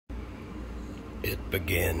It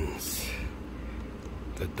begins.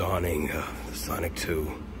 The dawning of Sonic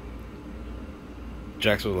 2.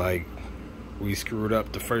 Jax was like, we screwed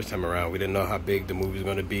up the first time around. We didn't know how big the movie was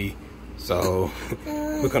going to be. So,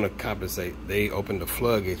 we're going to compensate. They opened the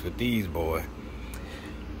floodgates with these, boy.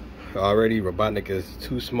 Already, Robotnik is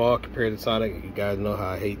too small compared to Sonic. You guys know how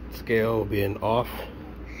I hate scale being off.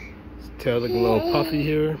 His tail looking a little puffy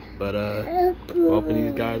here. But, we'll open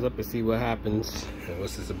these guys up and see what happens. And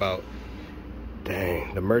what's this about?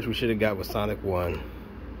 Dang, the merch we should have got with Sonic 1.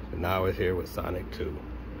 But now it's here with Sonic 2.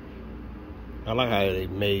 I like how they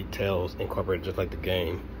made Tails incorporated just like the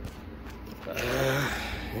game.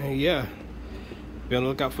 Yeah. Be on the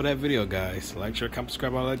lookout for that video, guys. Like, share, comment,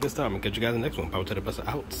 subscribe, all that good stuff. I'm gonna catch you guys in the next one. Power to the Buster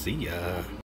out. See ya.